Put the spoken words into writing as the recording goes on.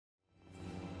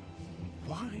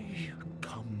Why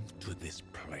come to this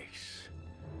place?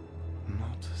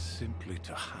 Not simply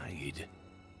to hide.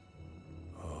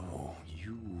 Oh,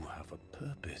 you have a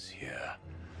purpose here.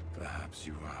 Perhaps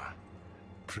you are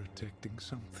protecting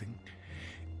something?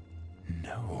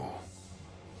 No.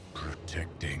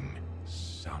 Protecting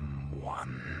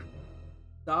someone.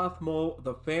 Darth Maul,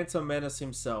 the Phantom Menace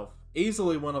himself,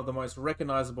 easily one of the most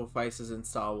recognizable faces in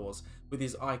Star Wars, with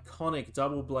his iconic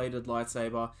double-bladed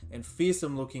lightsaber and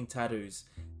fearsome looking tattoos,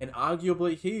 and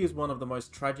arguably he is one of the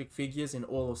most tragic figures in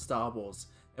all of Star Wars,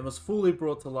 and was fully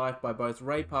brought to life by both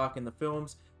Ray Park in the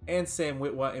films and Sam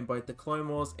Witwer in both the Clone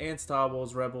Wars and Star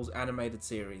Wars Rebels animated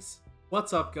series.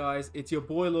 What's up guys, it's your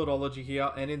boy Lordology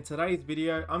here, and in today's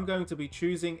video I'm going to be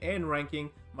choosing and ranking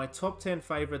my top 10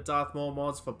 favourite Darth Maul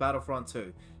mods for Battlefront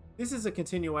 2. This is a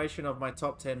continuation of my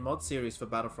top 10 mod series for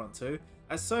Battlefront 2,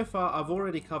 as so far I've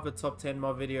already covered top 10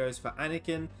 mod videos for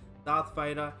Anakin, Darth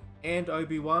Vader and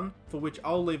Obi-Wan, for which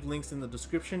I'll leave links in the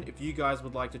description if you guys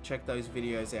would like to check those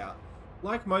videos out.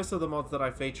 Like most of the mods that I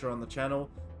feature on the channel,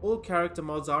 all character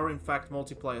mods are in fact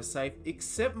multiplayer safe,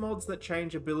 except mods that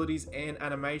change abilities and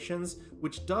animations,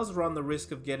 which does run the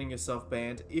risk of getting yourself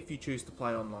banned if you choose to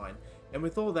play online. And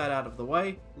with all that out of the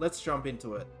way, let's jump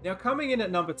into it. Now coming in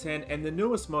at number 10 and the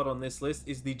newest mod on this list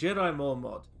is the Jedi Maul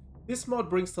mod. This mod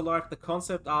brings to life the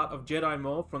concept art of Jedi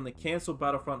Maul from the cancelled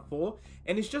Battlefront 4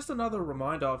 and is just another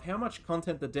reminder of how much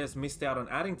content the devs missed out on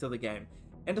adding to the game.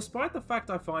 And despite the fact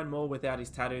I find Maul without his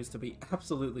tattoos to be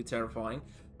absolutely terrifying,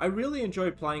 I really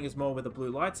enjoy playing as Maul with a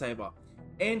blue lightsaber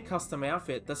and custom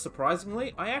outfit that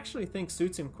surprisingly I actually think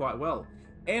suits him quite well.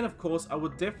 And of course I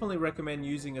would definitely recommend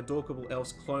using a Dorkable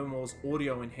Elf's Clone Wars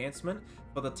audio enhancement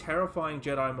for the terrifying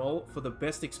Jedi Maul for the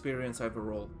best experience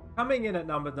overall. Coming in at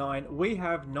number 9 we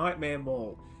have Nightmare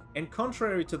Maul. And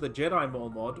contrary to the Jedi Maul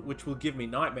mod, which will give me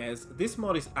nightmares, this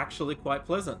mod is actually quite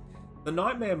pleasant. The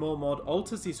Nightmare Maul mod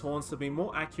alters his horns to be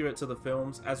more accurate to the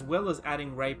films, as well as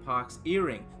adding Ray Park's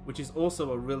earring, which is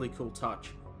also a really cool touch.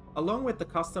 Along with the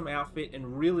custom outfit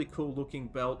and really cool looking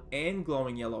belt and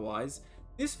glowing yellow eyes,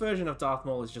 this version of Darth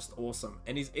Maul is just awesome,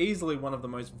 and is easily one of the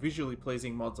most visually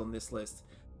pleasing mods on this list.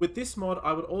 With this mod,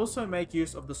 I would also make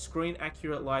use of the screen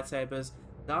accurate lightsabers,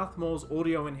 Darth Maul's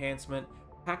audio enhancement,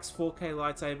 PAX 4K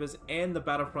lightsabers and the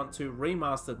Battlefront 2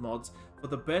 remastered mods for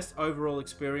the best overall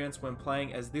experience when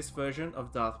playing as this version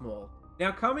of Darth Maul.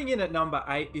 Now coming in at number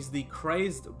 8 is the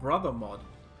Crazed Brother mod.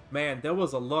 Man, there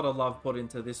was a lot of love put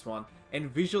into this one,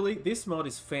 and visually this mod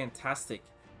is fantastic.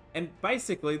 And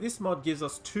basically this mod gives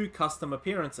us two custom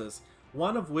appearances,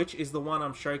 one of which is the one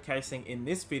I'm showcasing in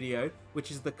this video, which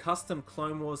is the custom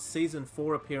Clone Wars Season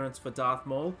 4 appearance for Darth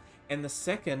Maul, and the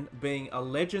second being a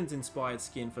Legends inspired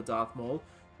skin for Darth Maul,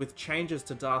 with changes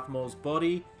to Darth Maul's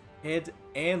body, head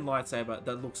and lightsaber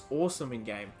that looks awesome in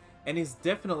game, and is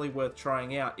definitely worth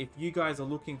trying out if you guys are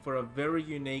looking for a very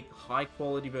unique, high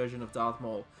quality version of Darth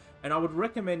Maul. And I would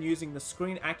recommend using the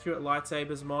screen accurate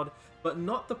lightsabers mod, but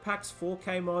not the PAX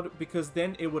 4K mod, because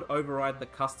then it would override the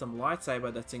custom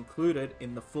lightsaber that's included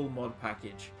in the full mod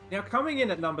package. Now coming in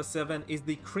at number 7 is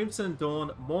the Crimson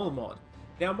Dawn Maul mod.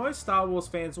 Now most Star Wars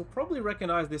fans will probably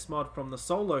recognize this mod from the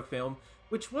Solo film,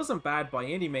 which wasn't bad by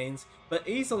any means, but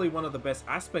easily one of the best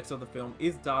aspects of the film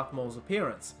is Darth Maul's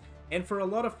appearance. And for a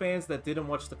lot of fans that didn't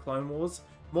watch the Clone Wars,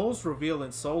 Maul's reveal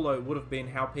in Solo would have been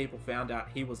how people found out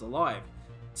he was alive.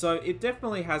 So it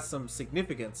definitely has some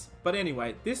significance. But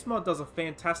anyway, this mod does a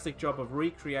fantastic job of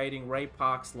recreating Ray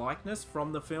Park's likeness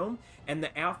from the film, and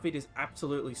the outfit is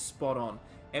absolutely spot on,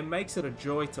 and makes it a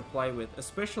joy to play with,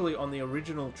 especially on the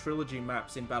original trilogy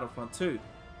maps in Battlefront 2.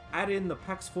 Add in the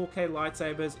PAX 4K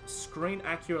lightsabers, screen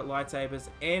accurate lightsabers,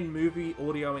 and movie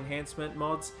audio enhancement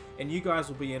mods, and you guys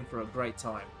will be in for a great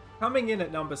time. Coming in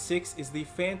at number 6 is the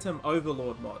Phantom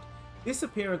Overlord mod. This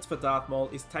appearance for Darth Maul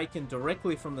is taken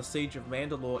directly from the Siege of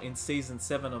Mandalore in Season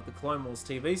 7 of the Clone Wars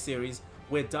TV series,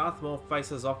 where Darth Maul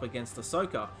faces off against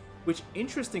Ahsoka, which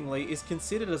interestingly is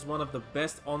considered as one of the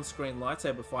best on-screen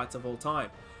lightsaber fights of all time,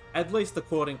 at least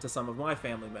according to some of my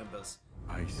family members.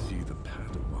 I see the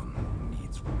Padawan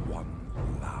needs one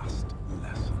last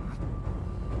lesson.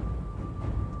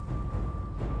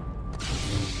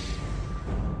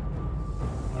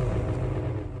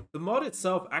 The mod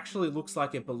itself actually looks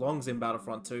like it belongs in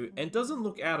Battlefront 2 and doesn't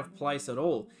look out of place at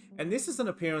all, and this is an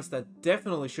appearance that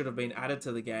definitely should have been added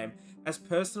to the game, as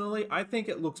personally I think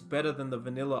it looks better than the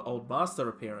vanilla Old Master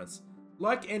appearance.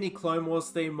 Like any Clone Wars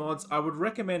theme mods, I would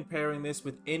recommend pairing this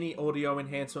with any audio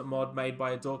enhancement mod made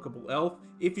by a Dorkable Elf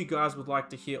if you guys would like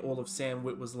to hear all of Sam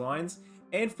Witwer's lines,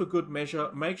 and for good measure,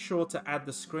 make sure to add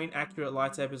the screen accurate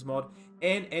lightsabers mod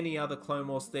and any other Clone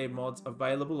Wars theme mods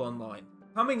available online.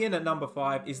 Coming in at number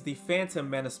 5 is the Phantom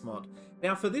Menace mod.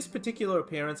 Now for this particular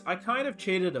appearance, I kind of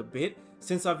cheated a bit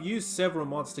since I've used several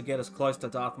mods to get as close to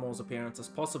Darth Maul's appearance as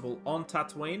possible on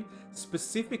Tatooine,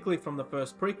 specifically from the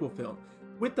first prequel film,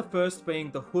 with the first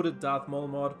being the hooded Darth Maul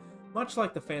mod. Much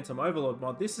like the Phantom Overlord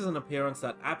mod, this is an appearance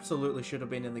that absolutely should have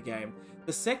been in the game.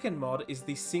 The second mod is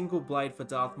the single blade for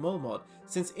Darth Maul mod,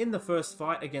 since in the first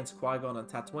fight against Qui-Gon and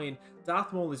Tatooine,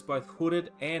 Darth Maul is both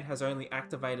hooded and has only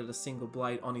activated a single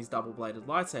blade on his double-bladed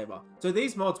lightsaber. So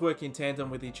these mods work in tandem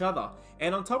with each other,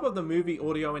 and on top of the movie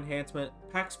audio enhancement,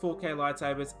 PAX 4K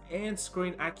lightsabers, and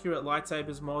screen accurate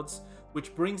lightsabers mods,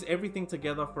 which brings everything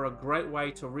together for a great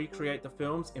way to recreate the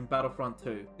films in Battlefront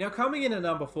 2. Now coming in at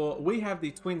number 4, we have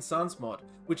the Twin Suns mod,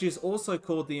 which is also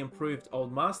called the improved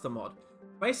Old Master mod.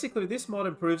 Basically, this mod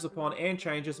improves upon and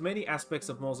changes many aspects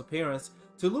of Maul's appearance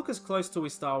to look as close to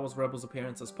his Star Wars Rebels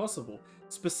appearance as possible,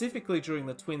 specifically during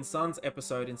the Twin Suns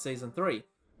episode in Season 3.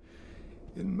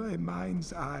 In my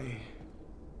mind's eye,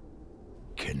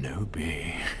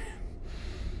 Kenobi.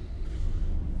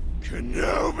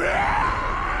 Kenobi!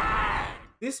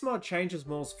 This mod changes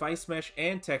Maul's face mesh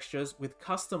and textures with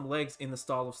custom legs in the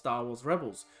style of Star Wars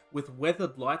Rebels, with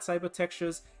weathered lightsaber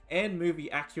textures and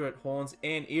movie accurate horns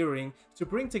and earring to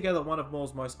bring together one of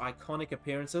Maul's most iconic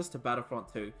appearances to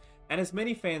Battlefront 2. And as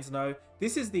many fans know,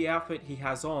 this is the outfit he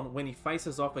has on when he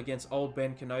faces off against old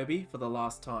Ben Kenobi for the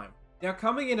last time. Now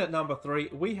coming in at number 3,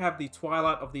 we have the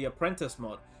Twilight of the Apprentice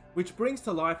mod, which brings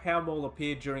to life how Maul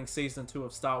appeared during Season 2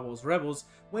 of Star Wars Rebels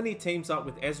when he teams up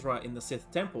with Ezra in the Sith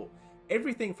Temple.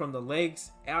 Everything from the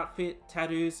legs, outfit,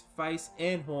 tattoos, face,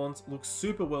 and horns looks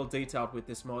super well detailed with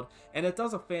this mod, and it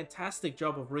does a fantastic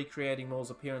job of recreating Maul's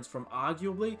appearance from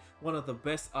arguably one of the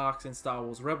best arcs in Star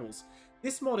Wars Rebels.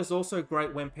 This mod is also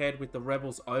great when paired with the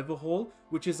Rebels Overhaul,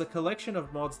 which is a collection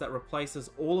of mods that replaces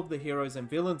all of the heroes and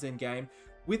villains in-game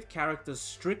with characters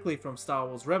strictly from Star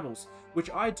Wars Rebels, which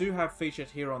I do have featured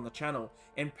here on the channel,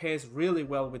 and pairs really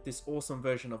well with this awesome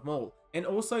version of Maul. And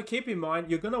also keep in mind,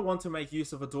 you're going to want to make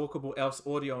use of a Dorkable Elf's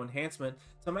audio enhancement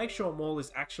to make sure Maul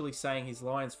is actually saying his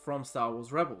lines from Star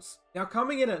Wars Rebels. Now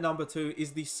coming in at number 2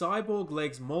 is the Cyborg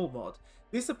Legs Maul mod.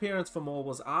 This appearance for Maul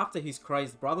was after his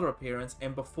Crazed Brother appearance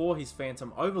and before his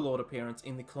Phantom Overlord appearance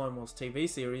in the Clone Wars TV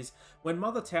series, when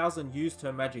Mother Talzin used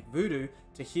her magic voodoo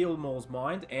to heal Maul's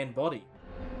mind and body.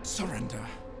 Surrender.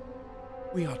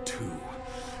 We are two,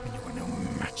 and you are no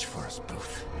match for us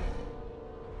both.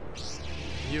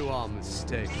 You are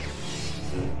mistaken.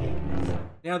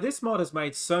 Now this mod has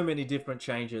made so many different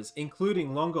changes,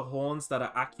 including longer horns that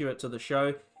are accurate to the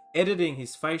show, editing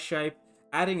his face shape,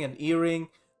 adding an earring.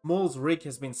 Maul's rig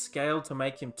has been scaled to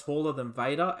make him taller than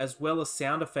Vader, as well as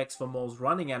sound effects for Maul's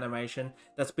running animation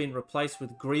that's been replaced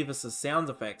with Grievous's sound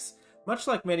effects. Much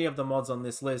like many of the mods on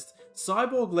this list,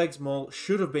 Cyborg Legs Maul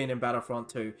should have been in Battlefront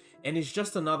 2, and is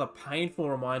just another painful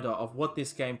reminder of what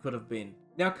this game could have been.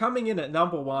 Now coming in at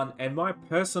number 1, and my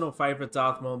personal favourite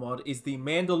Darth Maul mod, is the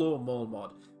Mandalore Maul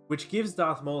mod, which gives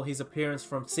Darth Maul his appearance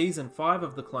from Season 5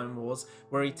 of the Clone Wars,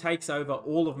 where he takes over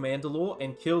all of Mandalore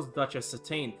and kills Duchess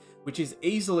Satine, which is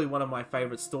easily one of my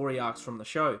favourite story arcs from the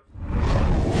show.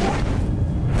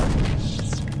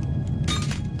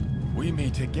 We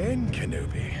meet again,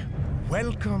 Kenobi.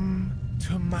 Welcome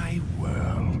to my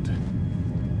world.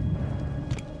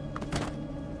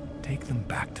 Take them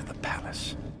back to the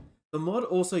palace. The mod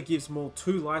also gives Maul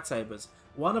 2 lightsabers,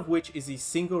 one of which is his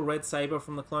single red saber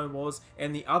from the Clone Wars,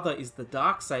 and the other is the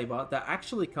dark saber that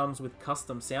actually comes with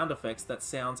custom sound effects that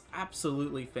sounds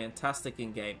absolutely fantastic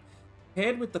in game.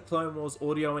 Paired with the Clone Wars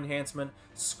audio enhancement,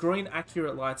 screen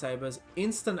accurate lightsabers,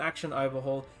 instant action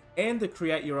overhaul, and the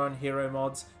create your own hero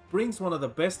mods, brings one of the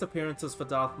best appearances for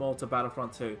Darth Maul to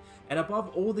Battlefront 2, and above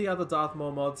all the other Darth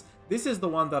Maul mods, this is the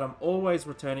one that I'm always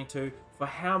returning to for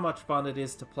how much fun it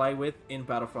is to play with in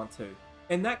Battlefront 2.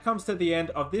 And that comes to the end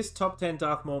of this top 10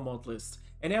 Darth Maul mod list,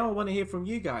 and now I want to hear from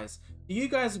you guys. Do you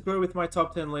guys agree with my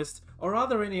top 10 list, or are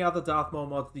there any other Darth Maul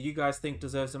mods that you guys think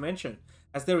deserves a mention,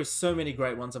 as there is so many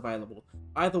great ones available?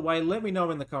 Either way, let me know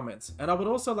in the comments, and I would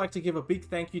also like to give a big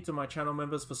thank you to my channel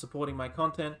members for supporting my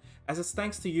content, as it's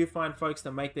thanks to you fine folks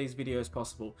that make these videos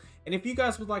possible. And if you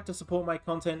guys would like to support my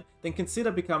content, then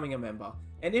consider becoming a member,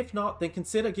 and if not, then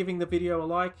consider giving the video a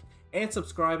like, and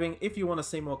subscribing if you want to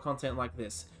see more content like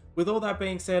this. With all that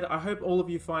being said, I hope all of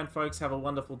you fine folks have a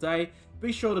wonderful day.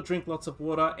 Be sure to drink lots of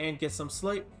water and get some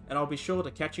sleep, and I'll be sure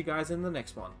to catch you guys in the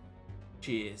next one.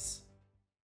 Cheers.